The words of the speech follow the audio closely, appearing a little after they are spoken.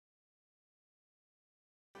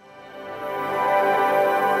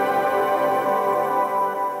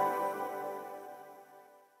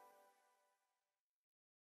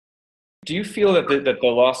Do you feel that the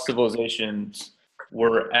lost civilizations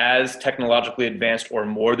were as technologically advanced or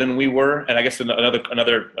more than we were? And I guess another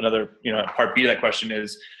part B of that question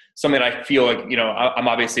is something that I feel like, I'm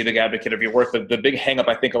obviously a big advocate of your work, but the big hang up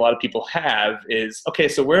I think a lot of people have is, okay,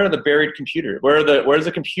 so where are the buried computer? Where's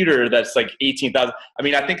the computer that's like 18,000? I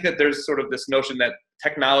mean, I think that there's sort of this notion that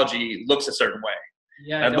technology looks a certain way.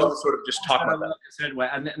 Yeah, I'd love to sort of just talk about that. A certain way.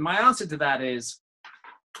 And my answer to that is,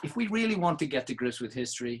 if we really want to get to grips with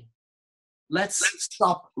history, let's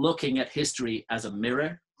stop looking at history as a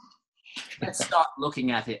mirror. Let's start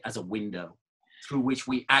looking at it as a window through which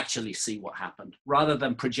we actually see what happened, rather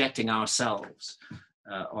than projecting ourselves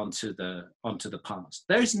onto the past.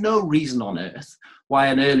 There is no reason on earth why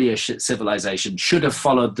an earlier civilization should have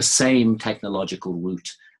followed the same technological route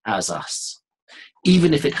as us,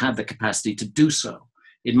 even if it had the capacity to do so.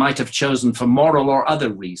 It might have chosen for moral or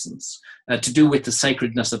other reasons to do with the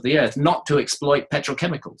sacredness of the earth, not to exploit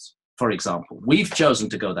petrochemicals, for example. We've chosen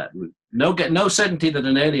to go that route. No certainty that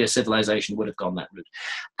an earlier civilization would have gone that route.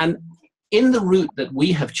 And in the route that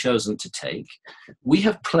we have chosen to take, we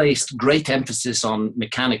have placed great emphasis on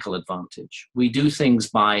mechanical advantage. We do things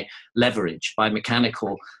by leverage, by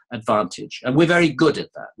mechanical advantage, and we're very good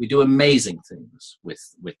at that. We do amazing things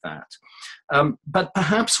with that. But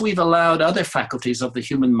perhaps we've allowed other faculties of the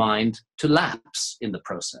human mind to lapse in the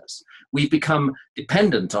process. We've become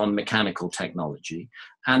dependent on mechanical technology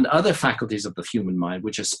and other faculties of the human mind,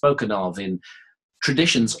 which are spoken of in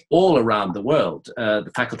traditions all around the world,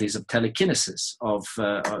 the faculties of telekinesis,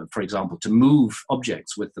 for example, to move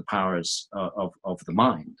objects with the powers of the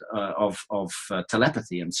mind, of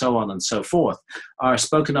telepathy, and so on and so forth, are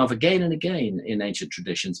spoken of again and again in ancient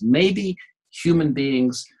traditions. Maybe human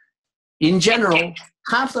beings, in general,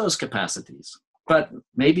 have those capacities, but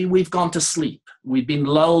maybe we've gone to sleep. We've been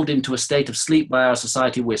lulled into a state of sleep by our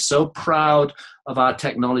society. We're so proud of our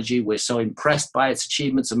technology. We're so impressed by its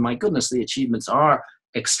achievements. And my goodness, the achievements are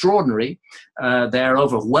extraordinary. They're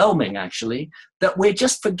overwhelming, actually, that we're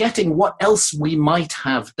just forgetting what else we might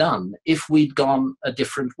have done if we'd gone a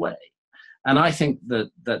different way. And I think that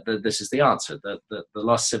this is the answer, that the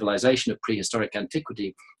lost civilization of prehistoric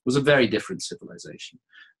antiquity was a very different civilization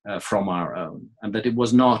from our own, and that it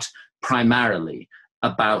was not primarily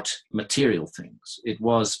about material things. It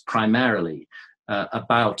was primarily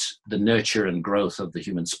about the nurture and growth of the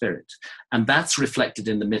human spirit. And that's reflected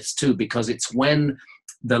in the myths too, because it's when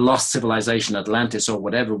the lost civilization, Atlantis, or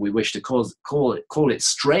whatever we wish to call it,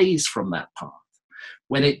 strays from that path,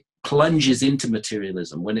 when it plunges into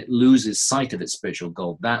materialism, when it loses sight of its spiritual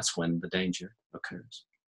goal, that's when the danger occurs.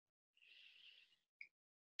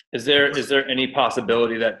 Is there any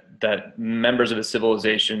possibility that members of a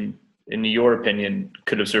civilization, in your opinion,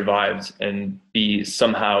 could have survived and be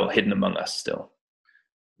somehow hidden among us still?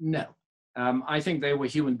 No. I think they were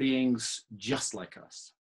human beings just like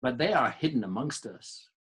us, but they are hidden amongst us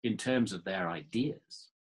in terms of their ideas.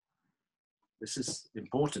 This is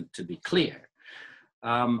important to be clear.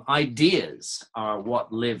 Ideas are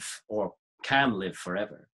what live or can live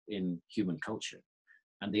forever in human culture.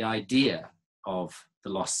 And the idea of the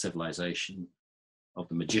lost civilization, of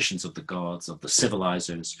the magicians of the gods, of the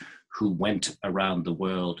civilizers who went around the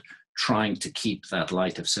world trying to keep that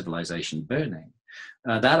light of civilization burning,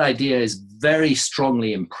 that idea is very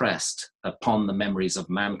strongly impressed upon the memories of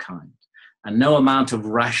mankind. And no amount of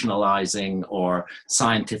rationalizing or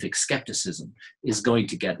scientific skepticism is going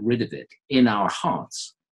to get rid of it in our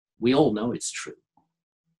hearts. We all know it's true.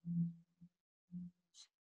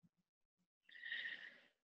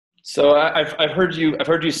 So I've heard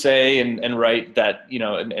you say and write that,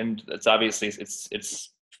 and it's obviously it's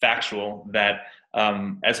factual that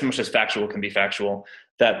as much as factual can be factual,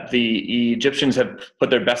 that the Egyptians have put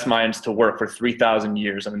their best minds to work for 3,000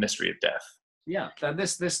 years on the mystery of death. Yeah, and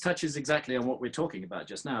this touches exactly on what we're talking about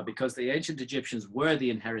just now, because the ancient Egyptians were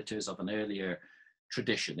the inheritors of an earlier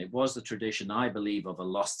tradition. It was the tradition, I believe, of a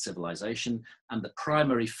lost civilization, and the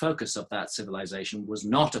primary focus of that civilization was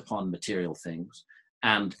not upon material things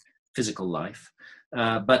and physical life,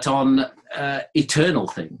 but on eternal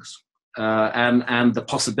things and the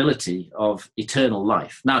possibility of eternal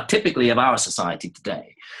life. Now, typically of our society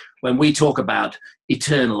today, when we talk about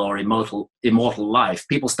eternal or immortal life,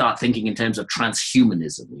 people start thinking in terms of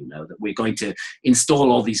transhumanism, that we're going to install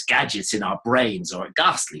all these gadgets in our brains, or a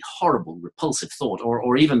ghastly, horrible, repulsive thought,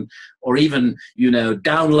 or even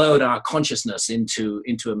download our consciousness into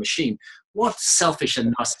a machine. What selfish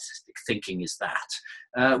and narcissistic thinking is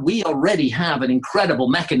that? We already have an incredible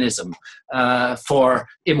mechanism for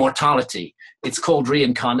immortality. It's called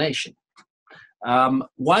reincarnation.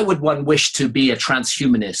 Why would one wish to be a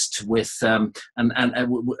transhumanist with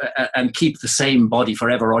and keep the same body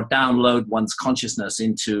forever, or download one's consciousness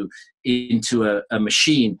into a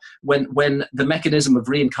machine when the mechanism of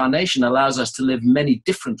reincarnation allows us to live many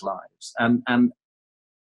different lives and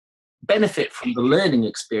benefit from the learning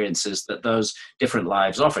experiences that those different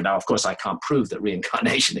lives offer? Now, of course, I can't prove that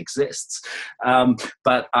reincarnation exists,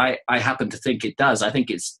 but I happen to think it does. I think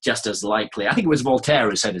it's just as likely. I think it was Voltaire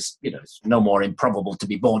who said, it's no more improbable to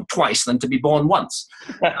be born twice than to be born once.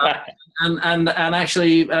 And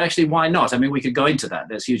actually, why not? I mean, we could go into that.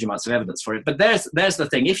 There's huge amounts of evidence for it. But there's the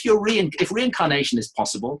thing. If reincarnation is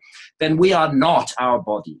possible, then we are not our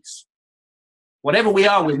bodies. Whatever we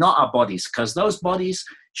are, we're not our bodies, because those bodies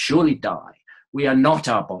surely die. We are not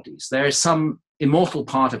our bodies. There is some immortal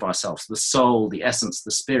part of ourselves, the soul, the essence, the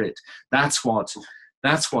spirit. That's what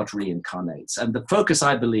reincarnates. And the focus,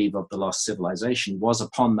 I believe, of the lost civilization was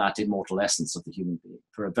upon that immortal essence of the human being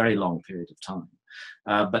for a very long period of time.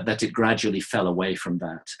 But that it gradually fell away from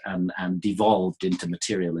that and devolved into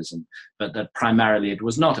materialism, but that primarily it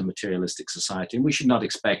was not a materialistic society. And we should not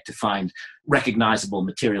expect to find recognizable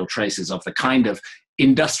material traces of the kind of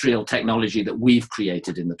industrial technology that we've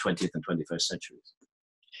created in the 20th and 21st centuries.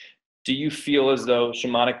 Do you feel as though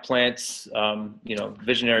shamanic plants,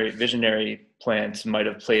 visionary plants might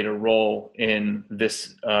have played a role in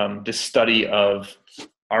this study of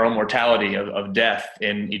our own mortality, of death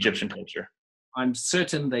in Egyptian culture? I'm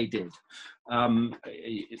certain they did.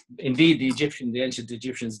 Indeed, the ancient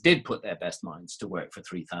Egyptians did put their best minds to work for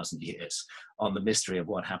 3,000 years on the mystery of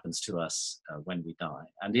what happens to us when we die.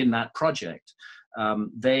 And in that project,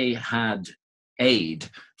 they had aid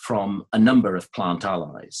from a number of plant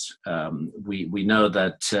allies. We know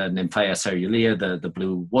that Nymphaea cerulea, the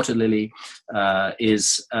blue water lily,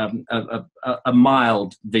 is a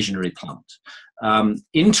mild visionary plant.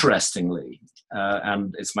 Interestingly,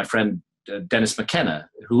 and it's my friend Dennis McKenna,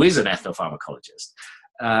 who is an ethnopharmacologist,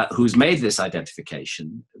 who's made this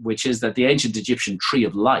identification, which is that the ancient Egyptian tree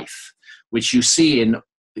of life, which you see in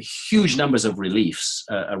huge numbers of reliefs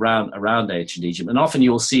around ancient Egypt, and often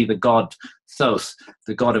you'll see the god Thoth,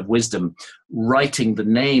 the god of wisdom, writing the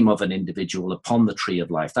name of an individual upon the tree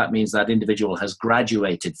of life. That means that individual has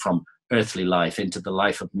graduated from earthly life into the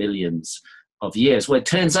life of millions of years. Well, it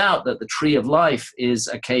turns out that the tree of life is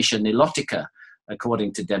Acacia nilotica,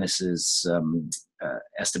 according to Dennis's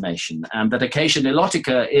estimation, and that Acacia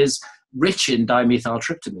nilotica is rich in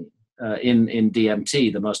dimethyltryptamine, in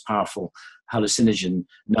DMT, the most powerful hallucinogen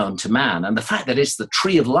known to man. And the fact that it's the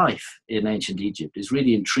tree of life in ancient Egypt is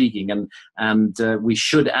really intriguing, and we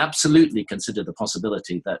should absolutely consider the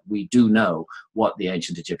possibility that we do know what the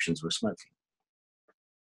ancient Egyptians were smoking.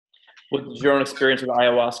 Would your own experience with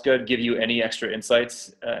ayahuasca give you any extra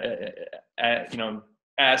insights,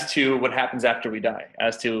 as to what happens after we die,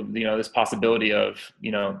 as to, this possibility of,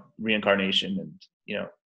 reincarnation and,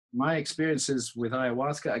 My experiences with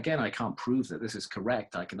ayahuasca, again, I can't prove that this is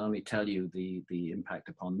correct. I can only tell you the impact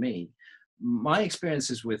upon me. My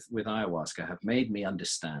experiences with ayahuasca have made me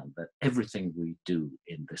understand that everything we do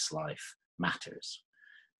in this life matters.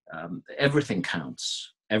 Everything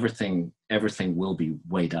counts. Everything will be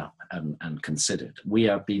weighed up and considered. We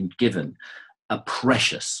are being given a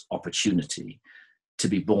precious opportunity to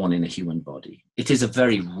be born in a human body. It is a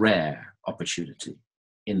very rare opportunity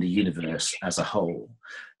in the universe as a whole.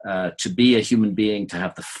 To be a human being, to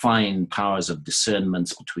have the fine powers of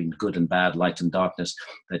discernment between good and bad, light and darkness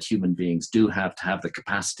that human beings do have, to have the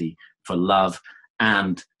capacity for love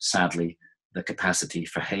and, sadly, the capacity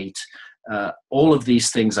for hate. All of these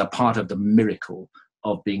things are part of the miracle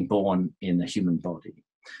of being born in a human body.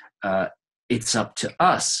 It's up to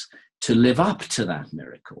us to live up to that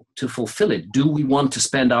miracle, to fulfill it. Do we want to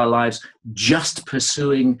spend our lives just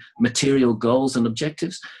pursuing material goals and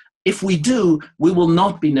objectives? If we do, we will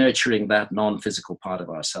not be nurturing that non-physical part of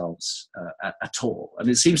ourselves at all. And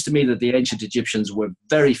it seems to me that the ancient Egyptians were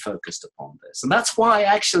very focused upon this. And that's why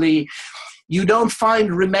actually you don't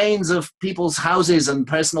find remains of people's houses and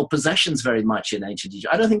personal possessions very much in ancient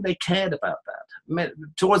Egypt. I don't think they cared about that.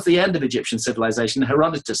 Towards the end of Egyptian civilization,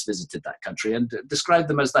 Herodotus visited that country and described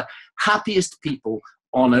them as the happiest people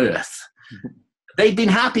on earth. They'd been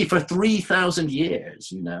happy for 3,000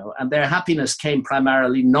 years, and their happiness came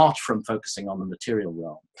primarily not from focusing on the material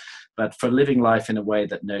realm, but for living life in a way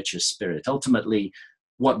that nurtures spirit. Ultimately,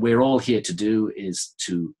 what we're all here to do is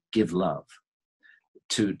to give love,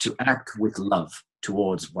 to act with love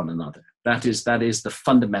towards one another. That is the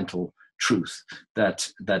fundamental truth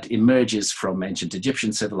that emerges from ancient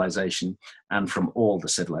Egyptian civilization and from all the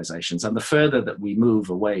civilizations. And the further that we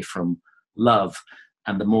move away from love,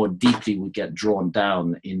 and the more deeply we get drawn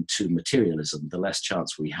down into materialism, the less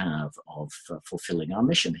chance we have of fulfilling our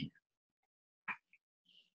mission here.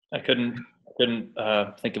 I couldn't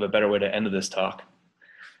think of a better way to end this talk.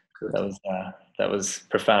 Good. That was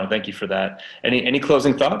profound. Thank you for that. Any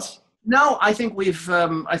closing thoughts? No, I think we've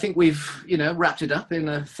wrapped it up in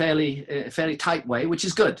a fairly tight way, which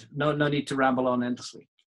is good. No need to ramble on endlessly.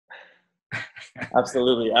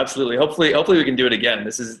 Absolutely. Hopefully we can do it again.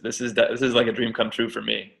 This is like a dream come true for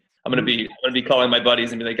me. I'm gonna be calling my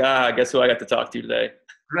buddies and be like, guess who I got to talk to today?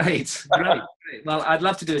 Great. Well, I'd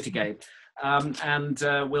love to do it again, and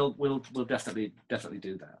we'll definitely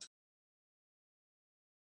do that.